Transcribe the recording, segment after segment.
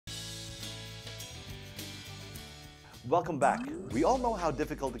Welcome back. We all know how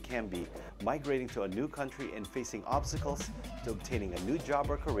difficult it can be migrating to a new country and facing obstacles to obtaining a new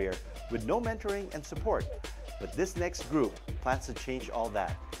job or career with no mentoring and support. But this next group plans to change all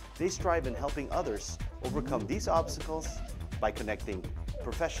that. They strive in helping others overcome these obstacles by connecting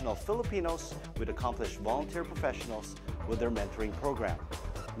professional Filipinos with accomplished volunteer professionals with their mentoring program.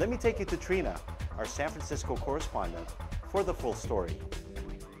 Let me take you to Trina, our San Francisco correspondent, for the full story.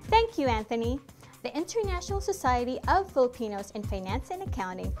 Thank you, Anthony. The International Society of Filipinos in Finance and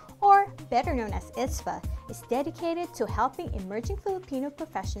Accounting, or better known as Isffa, is dedicated to helping emerging Filipino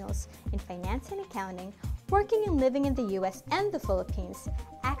professionals in finance and accounting working and living in the U.S. and the Philippines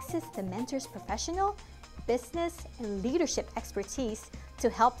access the mentor's professional, business, and leadership expertise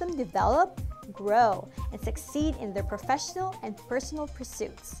to help them develop, grow, and succeed in their professional and personal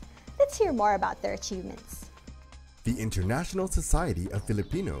pursuits. Let's hear more about their achievements. The International Society of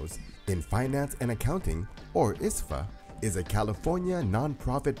Filipinos in Finance and Accounting, or Isffa, is a California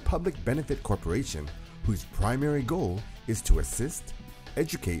nonprofit public benefit corporation whose primary goal is to assist,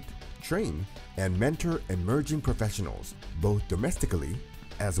 educate, train, and mentor emerging professionals, both domestically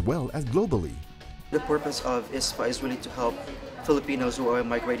as well as globally. The purpose of Isffa is really to help Filipinos who are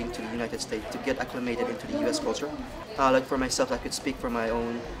migrating to the United States to get acclimated into the U.S. culture. Like for myself, I could speak for my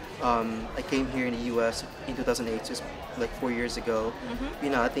own. I came here in the U.S. in 2008, just like 4 years ago. You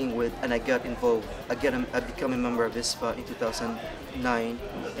know, I think I got involved. I became a member of Isffa in 2009,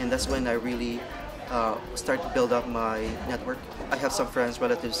 and that's when I really started to build up my network. I have some friends,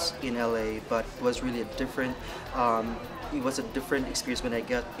 relatives in LA, but it was really a different. It was a different experience when I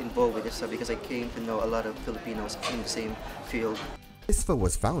got involved with Isffa because I came to know a lot of Filipinos in the same field. Isffa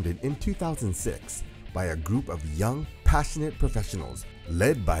was founded in 2006 by a group of young, passionate professionals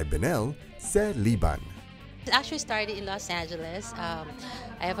led by Benel Liban. It actually started in Los Angeles. I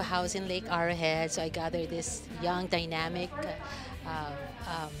have a house in Lake Arrowhead, so I gathered this young, dynamic,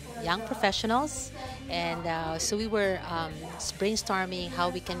 young professionals, and so we were brainstorming how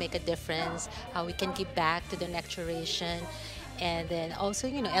we can make a difference, how we can give back to the next generation, and then also,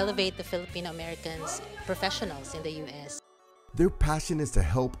 you know, elevate the Filipino Americans professionals in the U.S. Their passion is to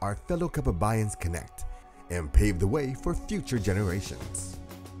help our fellow kababayans connect and pave the way for future generations.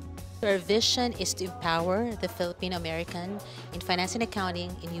 Our vision is to empower the Filipino American in finance and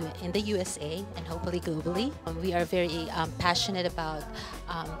accounting in the USA and hopefully globally. We are very passionate about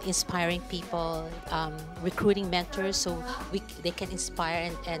inspiring people, recruiting mentors so they can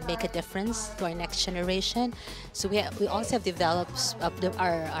inspire and make a difference to our next generation. So we also have developed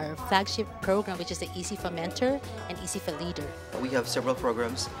our flagship program, which is the Isffa Mentor and Isffa Leader. We have several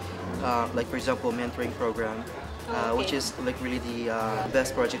programs, like for example, mentoring program. Which is like really the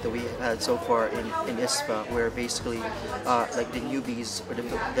best project that we had so far in Isffa, where basically like the newbies or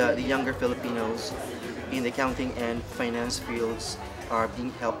the younger Filipinos in the accounting and finance fields are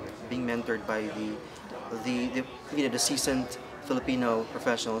being helped, being mentored by the seasoned Filipino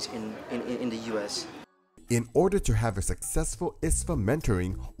professionals in the U.S. In order to have a successful Isffa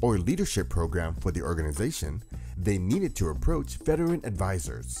mentoring or leadership program for the organization, they needed to approach veteran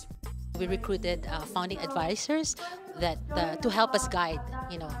advisors. We recruited founding advisors to help us guide,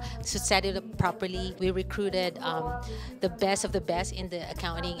 you know, to set it up properly. We recruited the best of the best in the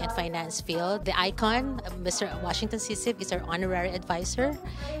accounting and finance field. The icon, Mr. Washington Sisip, is our honorary advisor,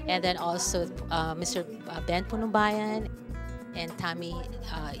 and then also Mr. Ben Punumbayan and Tammy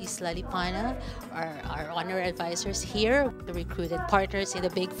Isla Lipana are our honorary advisors here. We recruited partners in the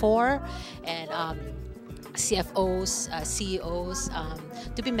Big Four and CFOs, CEOs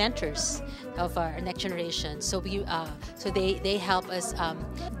to be mentors of our next generation. So they help us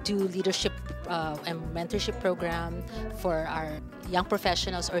do leadership and mentorship program for our young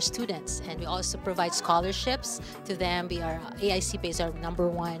professionals or students, and we also provide scholarships to them. We are AICP is our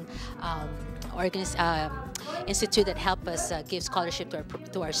 #1 institute that help us give scholarship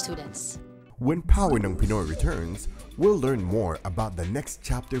to our students. When Power ng Pinoy returns, we'll learn more about the next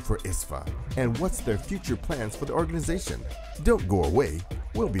chapter for Isffa and what's their future plans for the organization. Don't go away,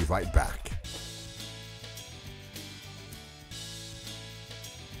 we'll be right back.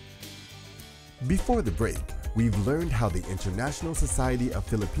 Before the break, we've learned how the International Society of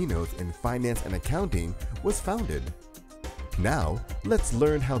Filipinos in Finance and Accounting was founded. Now, let's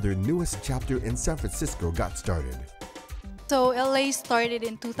learn how their newest chapter in San Francisco got started. So LA started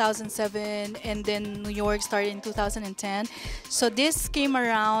in 2007, and then New York started in 2010. So this came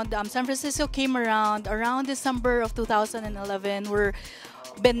around, San Francisco came around December of 2011, where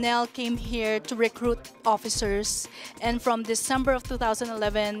Benel came here to recruit officers. And from December of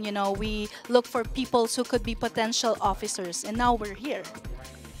 2011, you know, we looked for people who could be potential officers, and now we're here.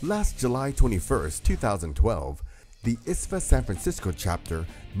 Last July 21st, 2012, the Isffa San Francisco chapter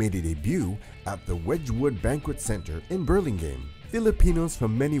made a debut at the Wedgwood Banquet Center in Burlingame. Filipinos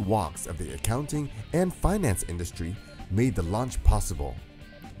from many walks of the accounting and finance industry made the launch possible.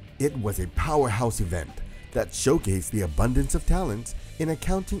 It was a powerhouse event that showcased the abundance of talents in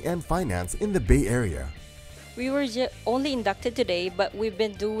accounting and finance in the Bay Area. We were only inducted today, but we've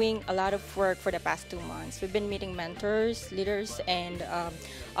been doing a lot of work for the past 2 months. We've been meeting mentors, leaders, and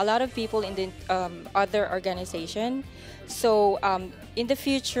a lot of people in the other organization. So in the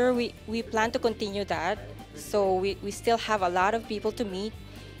future, we plan to continue that. So we still have a lot of people to meet,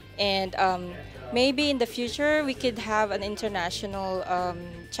 and maybe in the future we could have an international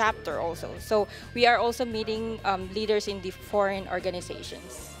chapter also. So we are also meeting leaders in the foreign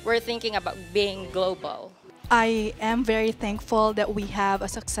organizations. We're thinking about being global. I am very thankful that we have a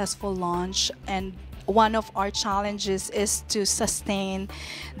successful launch, and one of our challenges is to sustain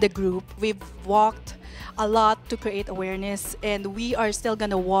the group. We've walked a lot to create awareness, and we are still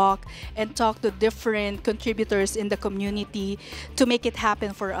going to walk and talk to different contributors in the community to make it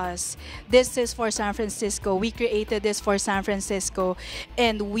happen for us. This is for San Francisco. We created this for San Francisco,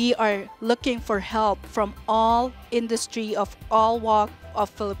 and we are looking for help from all industry of all walk of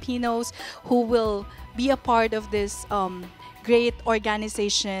Filipinos who will be a part of this great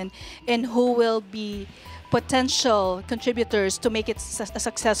organization and who will be potential contributors to make it a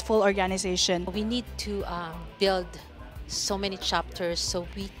successful organization. We need to build so many chapters so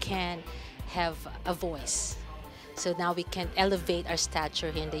we can have a voice. So now we can elevate our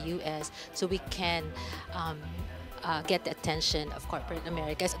stature here in the U.S. so we can get the attention of corporate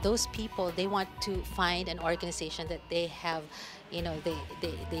America. Those people, they want to find an organization that they have, you know,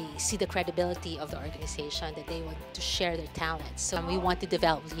 they see the credibility of the organization, that they want to share their talents. So we want to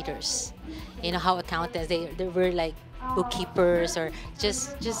develop leaders. You know how accountants, they were like bookkeepers or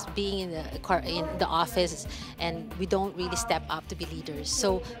just being in the office, and we don't really step up to be leaders.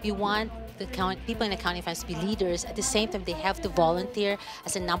 So we want the people in accounting firms to be leaders. At the same time, they have to volunteer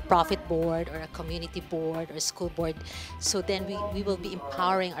as a nonprofit board or a community board or a school board. So then we will be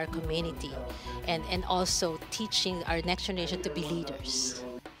empowering our community and also teaching our next generation to be leaders.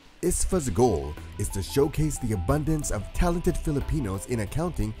 Isffa's goal is to showcase the abundance of talented Filipinos in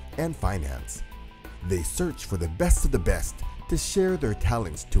accounting and finance. They search for the best of the best to share their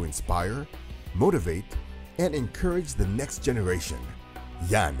talents to inspire, motivate, and encourage the next generation.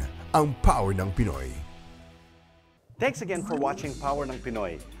 Yan ang Power ng Pinoy. Thanks again for watching Power ng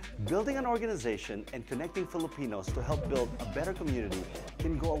Pinoy. Building an organization and connecting Filipinos to help build a better community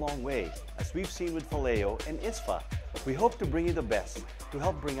can go a long way, as we've seen with Faleo and Isffa. We hope to bring you the best, to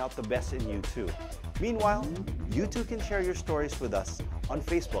help bring out the best in you too. Meanwhile, you too can share your stories with us on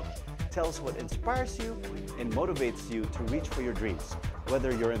Facebook. Tell us what inspires you and motivates you to reach for your dreams,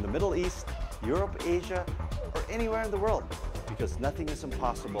 whether you're in the Middle East, Europe, Asia, or anywhere in the world. Because nothing is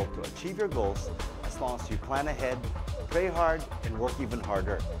impossible to achieve your goals as long as you plan ahead, pray hard, and work even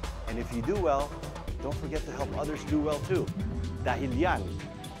harder. And if you do well, don't forget to help others do well too. Dahil yan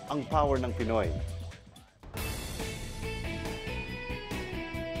ang power ng Pinoy.